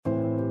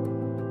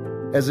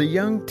As a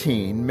young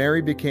teen,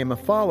 Mary became a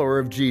follower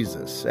of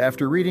Jesus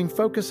after reading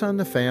Focus on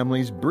the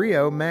Family's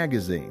Brio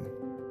magazine.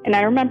 And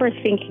I remember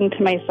thinking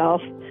to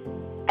myself,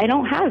 I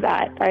don't have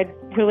that. I'd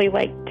really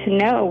like to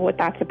know what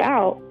that's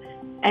about.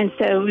 And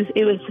so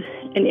it was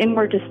an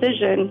inward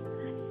decision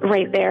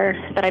right there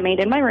that I made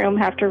in my room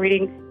after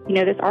reading,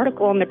 this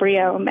article in the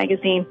Brio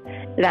magazine,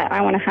 that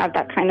I want to have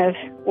that kind of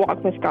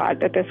walk with God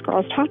that this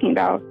girl is talking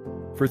about.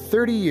 For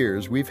 30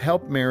 years, we've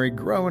helped Mary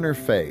grow in her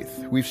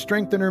faith. We've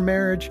strengthened her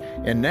marriage,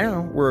 and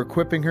now we're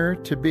equipping her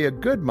to be a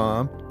good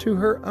mom to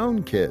her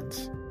own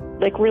kids.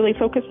 Really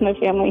Focus on the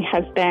Family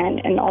has been,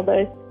 and all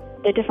the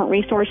different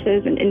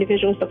resources and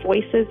individuals, the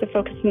voices of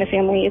Focus on the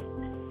Family, it's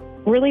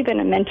really been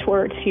a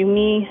mentor to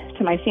me,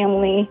 to my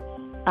family,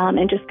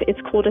 and just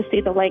it's cool to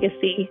see the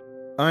legacy.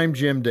 I'm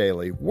Jim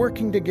Daly.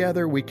 Working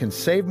together, we can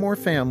save more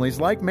families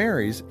like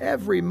Mary's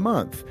every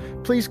month.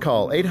 Please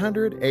call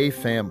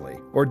 800-A-FAMILY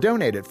or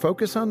donate at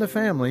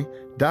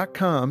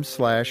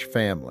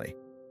focusonthefamily.com/family.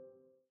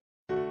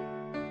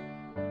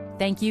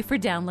 Thank you for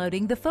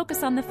downloading the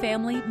Focus on the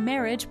Family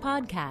Marriage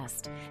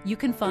Podcast. You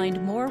can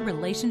find more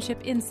relationship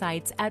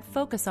insights at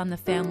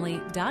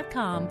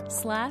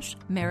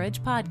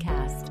focusonthefamily.com/marriage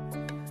podcast.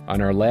 On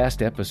our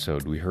last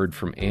episode, we heard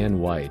from Ann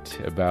White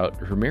about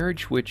her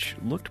marriage, which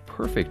looked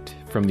perfect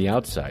from the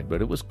outside,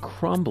 but it was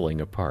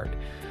crumbling apart.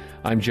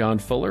 I'm John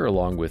Fuller,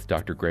 along with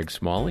Dr. Greg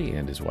Smalley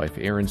and his wife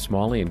Erin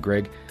Smalley. And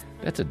Greg,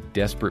 that's a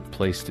desperate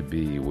place to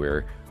be,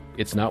 where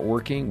it's not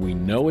working. We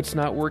know it's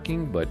not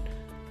working, but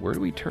where do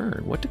we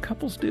turn? What do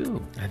couples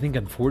do? I think,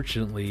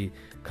 unfortunately,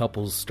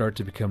 couples start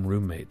to become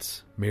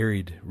roommates,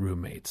 married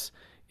roommates.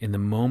 In the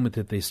moment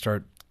that they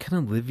start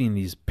kind of living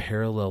these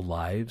parallel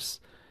lives,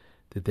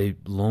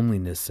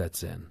 loneliness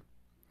sets in.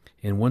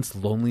 And once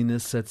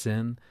loneliness sets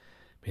in,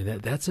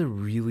 that's a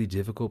really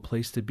difficult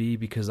place to be,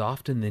 because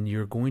often then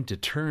you're going to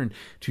turn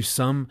to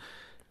some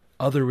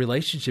other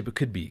relationship. It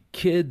could be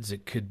kids,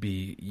 it could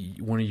be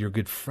one of your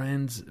good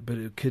friends, but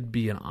it could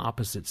be an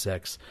opposite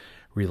sex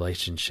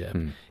relationship.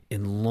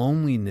 And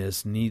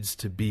loneliness needs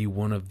to be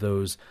one of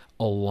those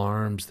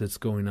alarms that's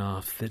going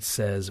off that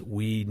says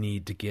we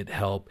need to get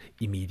help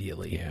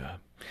immediately. Yeah.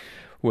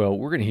 Well,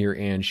 we're going to hear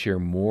Ann share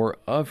more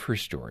of her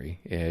story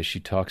as she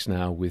talks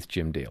now with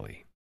Jim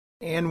Daly.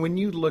 And when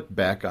you look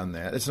back on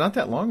that, it's not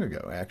that long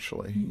ago,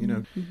 actually,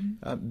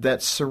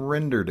 that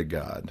surrender to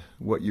God,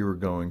 what you were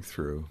going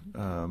through.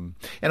 And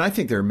I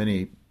think there are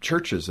many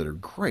churches that are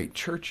great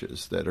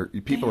churches that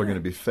people are going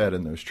to be fed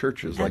in those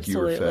churches like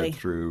Absolutely. you were fed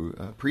through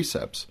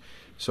precepts.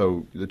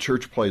 So the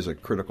church plays a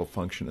critical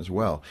function as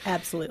well.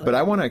 Absolutely. But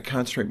I want to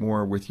concentrate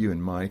more with you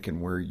and Mike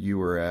and where you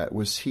were at.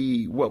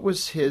 What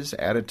was his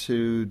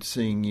attitude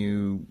seeing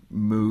you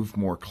move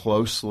more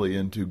closely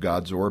into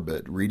God's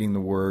orbit, reading the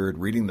Word,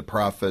 reading the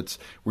prophets?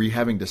 Were you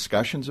having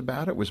discussions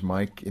about it? Was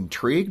Mike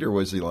intrigued, or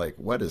was he like,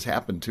 what has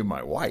happened to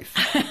my wife?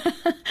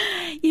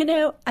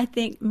 I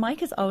think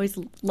Mike has always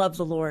loved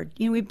the Lord.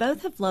 We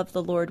both have loved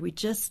the Lord. We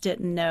just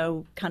didn't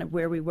know kind of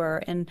where we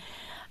were. And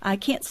I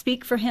can't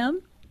speak for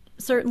him,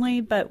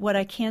 certainly, but what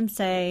I can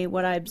say,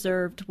 what I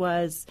observed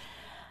was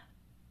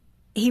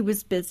he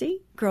was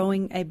busy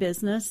growing a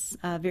business,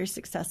 a very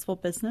successful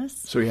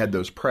business. So he had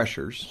those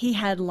pressures. He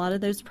had a lot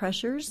of those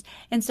pressures.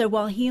 And so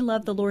while he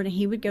loved the Lord and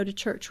he would go to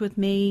church with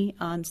me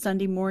on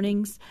Sunday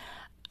mornings,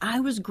 I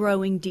was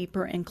growing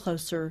deeper and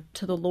closer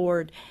to the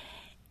Lord.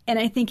 And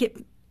I think it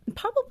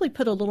probably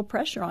put a little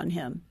pressure on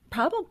him,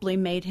 probably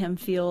made him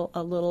feel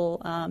a little,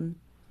 I don't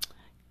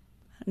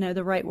know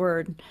the right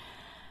word.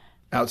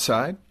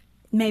 Outside?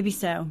 Maybe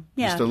so.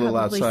 Yeah, just a little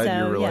outside so,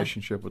 your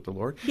relationship with the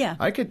Lord? Yeah.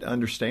 I could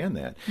understand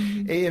that.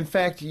 Mm-hmm. In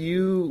fact,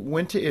 you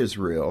went to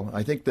Israel.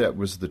 I think that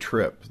was the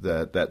trip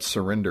that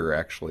surrender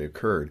actually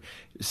occurred.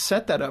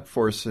 Set that up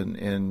for us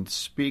and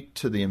speak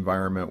to the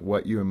environment,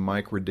 what you and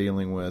Mike were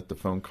dealing with, the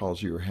phone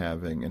calls you were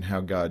having, and how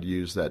God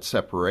used that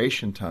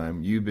separation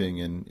time, you being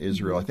in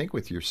Israel, I think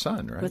with your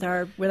son, right?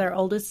 With our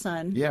oldest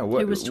son,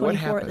 who was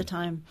 24 at the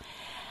time.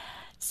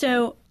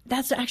 So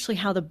that's actually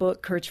how the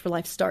book Courage for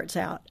Life starts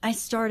out. I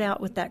start out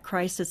with that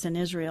crisis in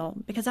Israel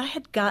because I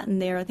had gotten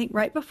there, I think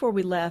right before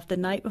we left, the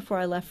night before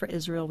I left for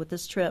Israel with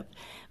this trip. It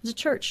was a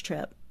church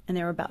trip, and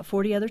there were about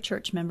 40 other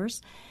church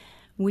members.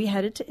 We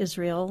headed to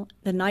Israel.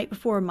 The night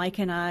before, Mike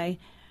and I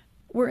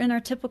were in our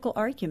typical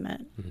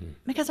argument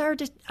because our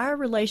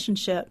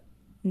relationship,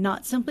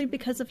 not simply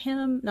because of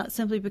him, not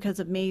simply because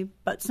of me,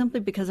 but simply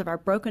because of our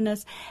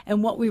brokenness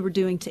and what we were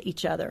doing to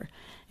each other.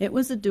 It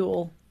was a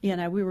duel.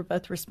 We were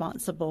both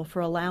responsible for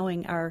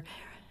allowing our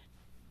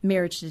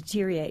marriage to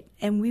deteriorate.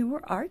 And we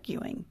were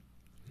arguing.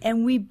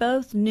 And we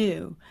both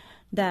knew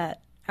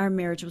that our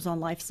marriage was on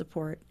life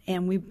support.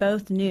 And we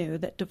both knew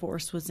that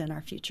divorce was in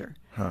our future.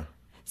 Huh.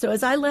 So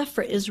as I left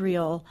for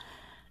Israel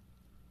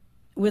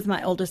with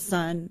my oldest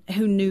son,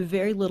 who knew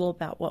very little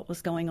about what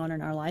was going on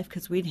in our life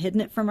because we'd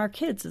hidden it from our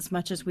kids as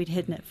much as we'd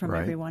hidden it from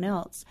everyone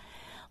else,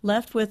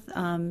 left with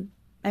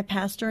my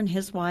pastor and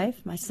his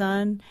wife, my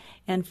son,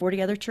 and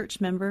 40 other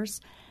church members.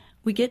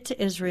 We get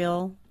to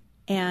Israel,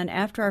 and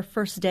after our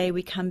first day,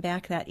 we come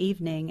back that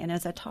evening. And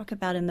as I talk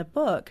about in the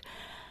book,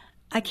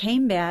 I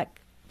came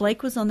back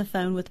Blake was on the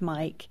phone with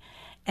Mike,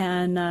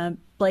 and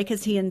Blake,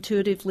 as he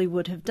intuitively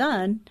would have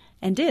done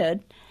and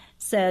did,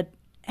 said,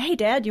 "Hey,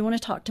 Dad, you want to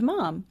talk to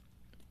Mom?"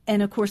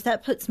 And, of course,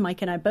 that puts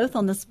Mike and I both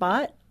on the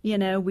spot. You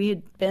know, we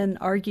had been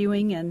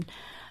arguing and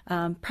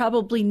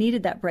probably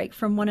needed that break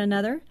from one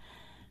another.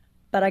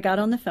 But I got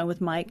on the phone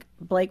with Mike.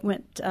 Blake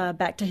went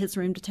back to his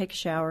room to take a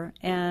shower,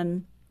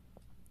 and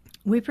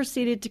we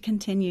proceeded to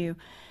continue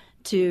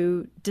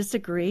to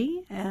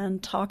disagree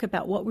and talk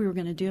about what we were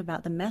going to do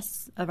about the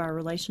mess of our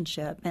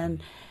relationship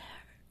and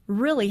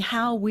really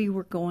how we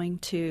were going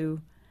to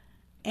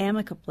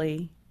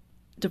amicably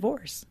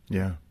divorce.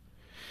 Yeah.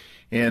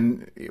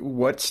 And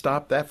what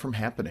stopped that from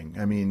happening?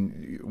 I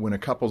mean, when a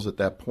couple's at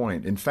that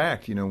point, in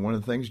fact, you know, one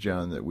of the things,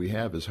 John, that we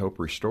have is Hope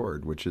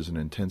Restored, which is an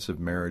intensive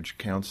marriage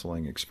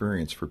counseling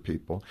experience for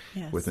people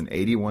with an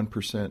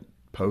 81%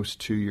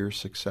 post 2-year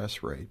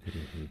success rate.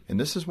 Mm-hmm. And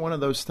this is one of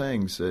those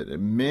things that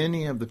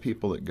many of the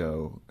people that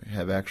go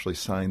have actually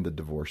signed the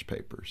divorce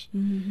papers.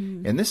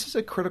 Mm-hmm. And this is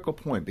a critical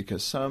point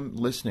because some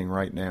listening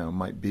right now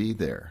might be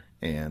there,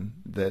 and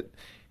that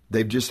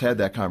they've just had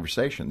that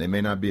conversation. They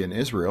may not be in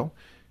Israel.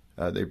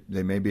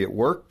 They may be at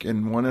work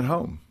and one at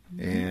home.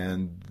 Mm-hmm.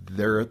 And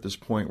they're at this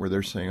point where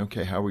they're saying,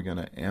 okay, how are we going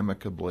to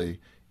amicably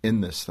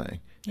end this thing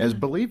as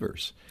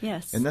believers?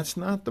 Yes. And that's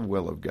not the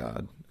will of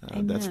God.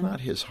 That's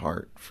not his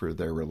heart for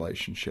their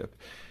relationship.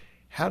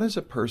 How does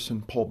a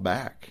person pull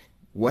back?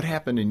 What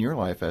happened in your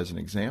life as an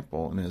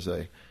example and as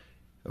a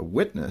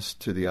witness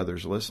to the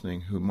others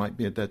listening who might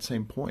be at that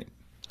same point?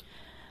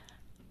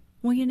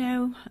 Well, you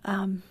know,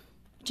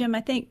 Jim,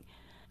 I think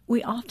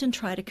we often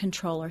try to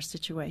control our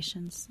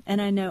situations.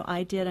 And I know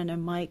I did. I know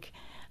Mike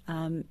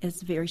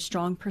is a very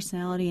strong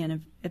personality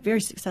and a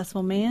very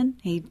successful man.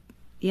 He,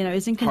 you know,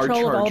 is in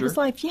control of all of his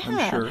life. Yeah.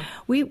 I'm sure.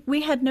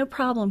 We had no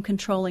problem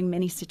controlling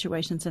many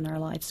situations in our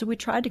life. So we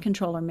tried to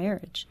control our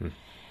marriage.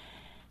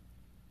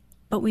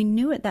 But we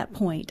knew at that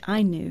point,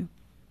 I knew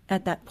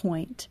at that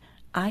point,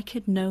 I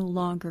could no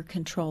longer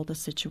control the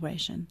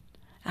situation.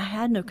 I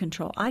had no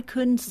control. I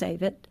couldn't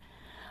save it.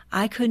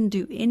 I couldn't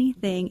do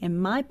anything in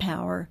my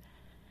power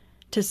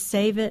to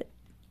save it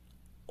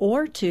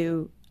or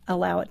to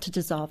allow it to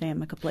dissolve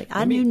amicably.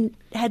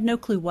 Had no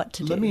clue what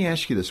to do. Let me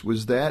ask you this.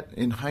 Was that,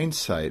 in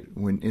hindsight,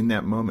 when in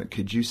that moment,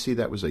 could you see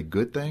that was a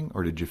good thing,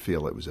 or did you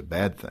feel it was a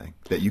bad thing,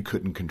 that you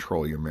couldn't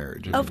control your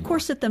marriage anymore? Of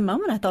course, at the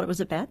moment, I thought it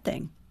was a bad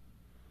thing.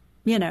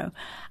 You know,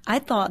 I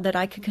thought that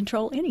I could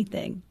control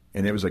anything.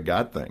 And it was a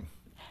God thing.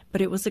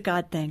 But it was a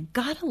God thing.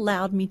 God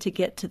allowed me to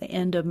get to the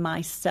end of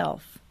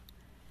myself,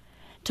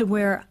 to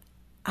where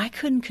I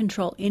couldn't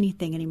control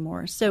anything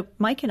anymore. So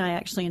Mike and I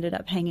actually ended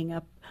up hanging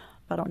up.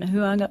 I don't know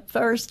who hung up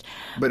first.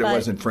 But it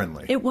wasn't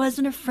friendly. It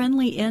wasn't a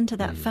friendly end to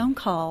that phone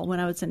call when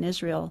I was in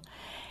Israel.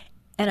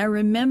 And I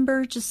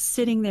remember just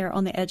sitting there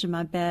on the edge of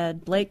my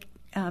bed. Blake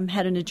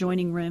had an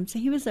adjoining room, so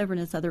he was over in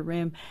his other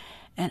room.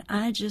 And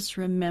I just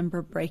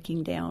remember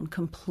breaking down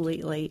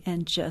completely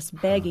and just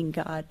begging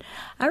God.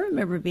 I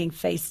remember being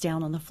face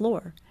down on the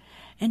floor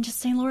and just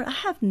saying, Lord, I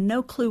have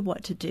no clue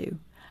what to do.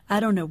 I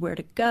don't know where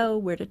to go,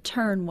 where to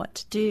turn, what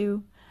to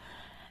do.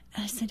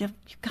 And I said,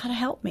 you've got to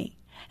help me.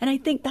 And I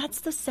think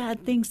that's the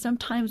sad thing.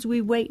 Sometimes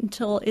we wait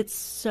until it's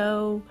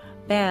so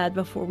bad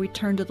before we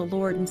turn to the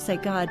Lord and say,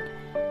 God,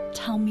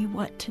 tell me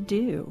what to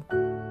do.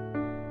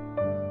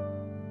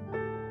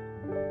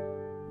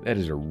 That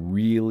is a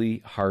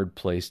really hard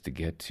place to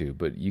get to,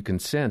 but you can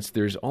sense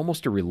there's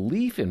almost a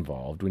relief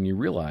involved when you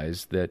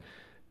realize that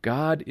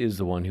God is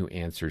the one who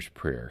answers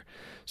prayer.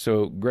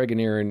 So, Greg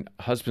and Erin,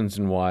 husbands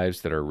and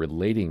wives that are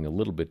relating a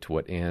little bit to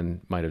what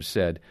Ann might have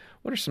said,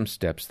 what are some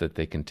steps that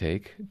they can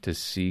take to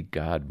see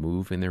God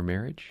move in their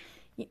marriage?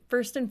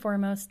 First and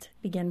foremost,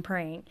 begin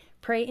praying.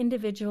 Pray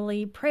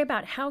individually. Pray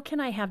about how can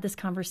I have this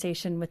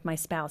conversation with my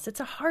spouse. It's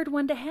a hard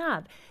one to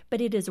have,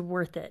 but it is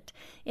worth it.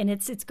 And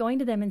it's going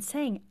to them and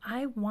saying,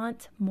 I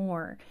want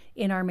more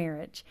in our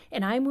marriage,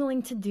 and I'm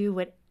willing to do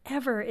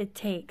whatever it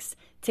takes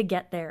to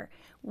get there.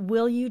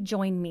 Will you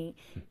join me?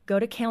 Go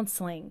to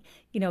counseling,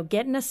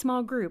 get in a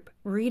small group,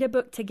 read a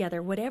book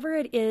together, whatever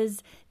it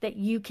is that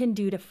you can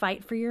do to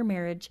fight for your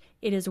marriage,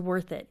 it is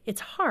worth it.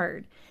 It's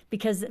hard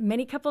because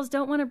many couples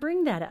don't want to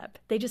bring that up.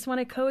 They just want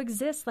to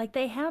coexist like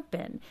they have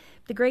been.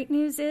 The great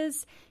news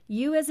is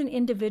you as an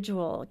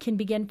individual can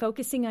begin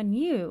focusing on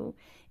you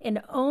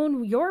and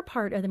own your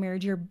part of the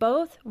marriage. You're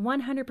both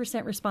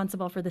 100%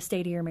 responsible for the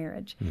state of your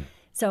marriage.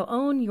 So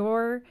own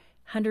your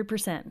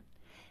 100%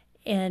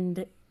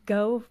 and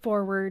go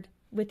forward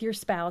with your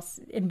spouse,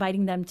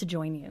 inviting them to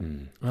join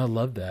you. I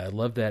love that. I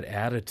love that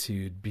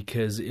attitude,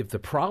 because if the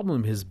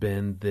problem has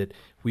been that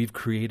we've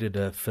created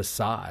a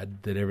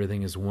facade that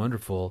everything is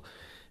wonderful,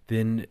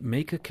 then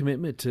make a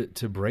commitment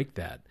to break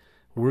that.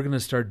 We're going to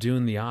start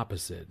doing the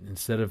opposite.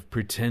 Instead of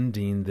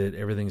pretending that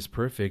everything is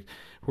perfect,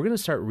 we're going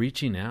to start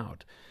reaching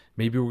out.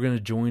 Maybe we're going to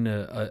join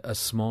a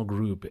small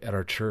group at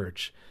our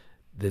church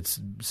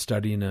that's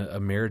studying a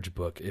marriage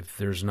book. If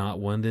there's not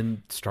one,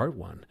 then start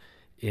one.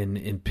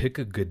 And pick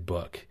a good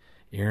book.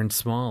 Erin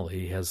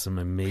Smalley has some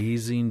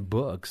amazing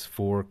books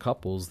for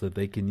couples that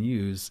they can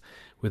use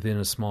within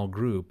a small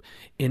group,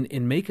 and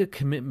make a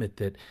commitment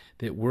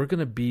that we're going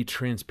to be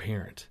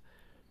transparent.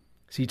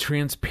 See,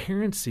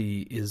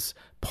 transparency is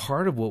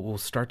part of what will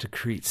start to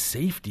create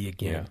safety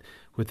again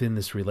within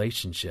this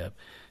relationship.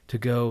 To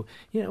go,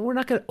 we're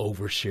not going to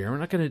overshare. We're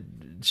not going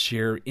to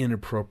share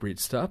inappropriate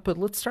stuff, but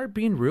let's start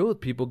being real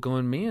with people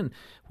going, man,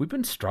 we've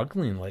been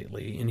struggling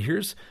lately, and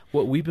here's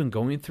what we've been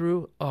going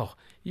through. Oh,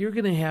 you're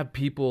going to have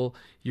people,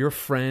 your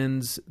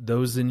friends,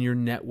 those in your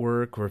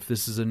network, or if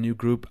this is a new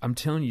group, I'm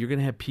telling you, you're going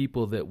to have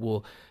people that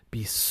will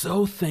be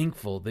so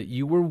thankful that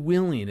you were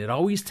willing. It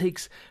always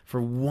takes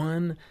for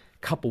one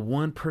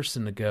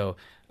person to go,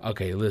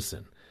 okay,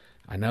 listen,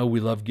 I know we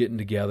love getting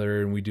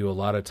together and we do a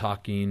lot of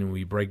talking and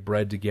we break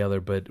bread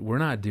together, but we're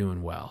not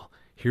doing well.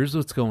 Here's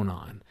what's going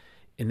on.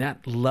 And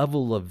that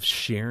level of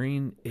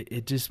sharing,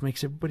 it just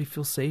makes everybody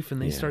feel safe,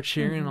 and they start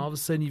sharing, and all of a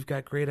sudden you've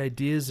got great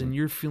ideas and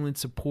you're feeling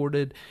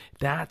supported.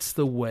 That's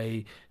the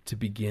way to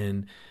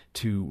begin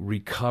to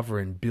recover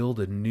and build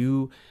a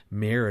new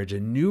marriage, a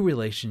new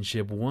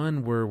relationship,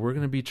 one where we're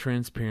going to be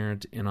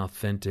transparent and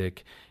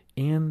authentic.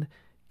 And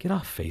get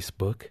off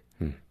Facebook.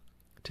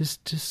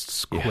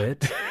 Just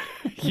quit.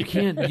 You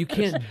can't battle.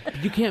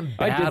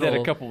 I did that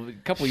a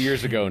couple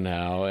years ago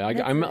now.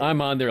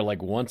 I'm on there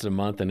like once a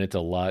month, and it's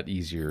a lot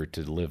easier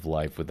to live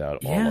life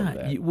without all of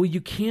that. You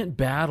can't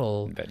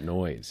battle that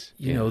noise.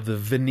 You know, the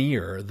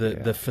veneer,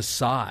 the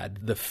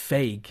facade, the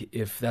fake,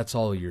 if that's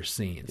all you're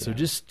seeing. So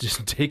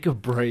just take a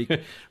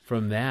break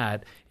from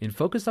that and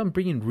focus on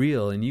being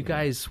real, and you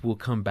guys will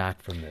come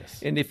back from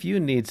this. And if you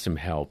need some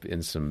help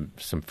in some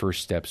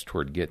first steps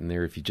toward getting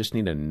there, if you just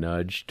need a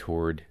nudge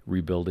toward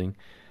rebuilding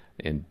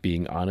and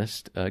being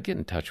honest, get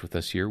in touch with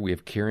us here. We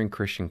have caring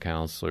Christian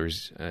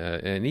counselors,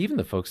 and even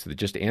the folks that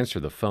just answer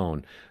the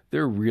phone.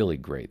 They're really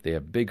great. They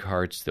have big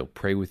hearts. They'll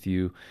pray with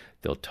you.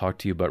 They'll talk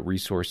to you about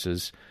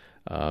resources.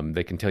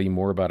 They can tell you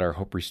more about our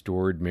Hope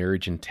Restored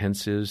Marriage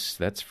Intensives.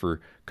 That's for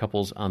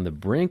couples on the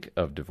brink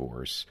of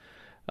divorce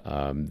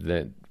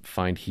that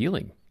find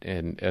healing.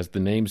 And as the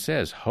name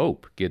says,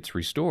 hope gets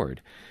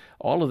restored.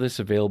 All of this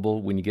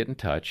available when you get in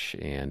touch,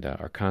 and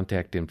our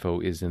contact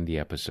info is in the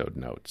episode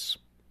notes.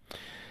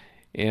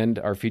 And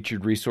our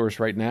featured resource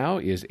right now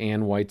is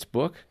Ann White's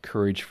book,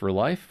 Courage for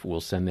Life.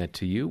 We'll send that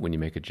to you when you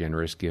make a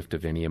generous gift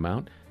of any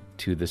amount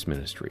to this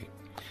ministry.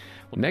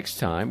 Well, next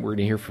time, we're going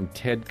to hear from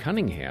Ted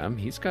Cunningham.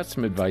 He's got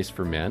some advice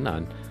for men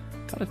on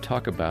how to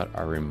talk about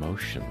our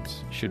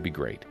emotions. Should be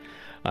great.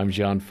 I'm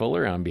John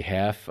Fuller. On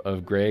behalf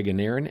of Greg and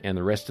Erin and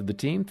the rest of the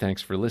team,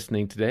 thanks for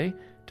listening today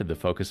to the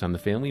Focus on the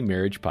Family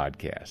Marriage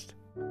Podcast.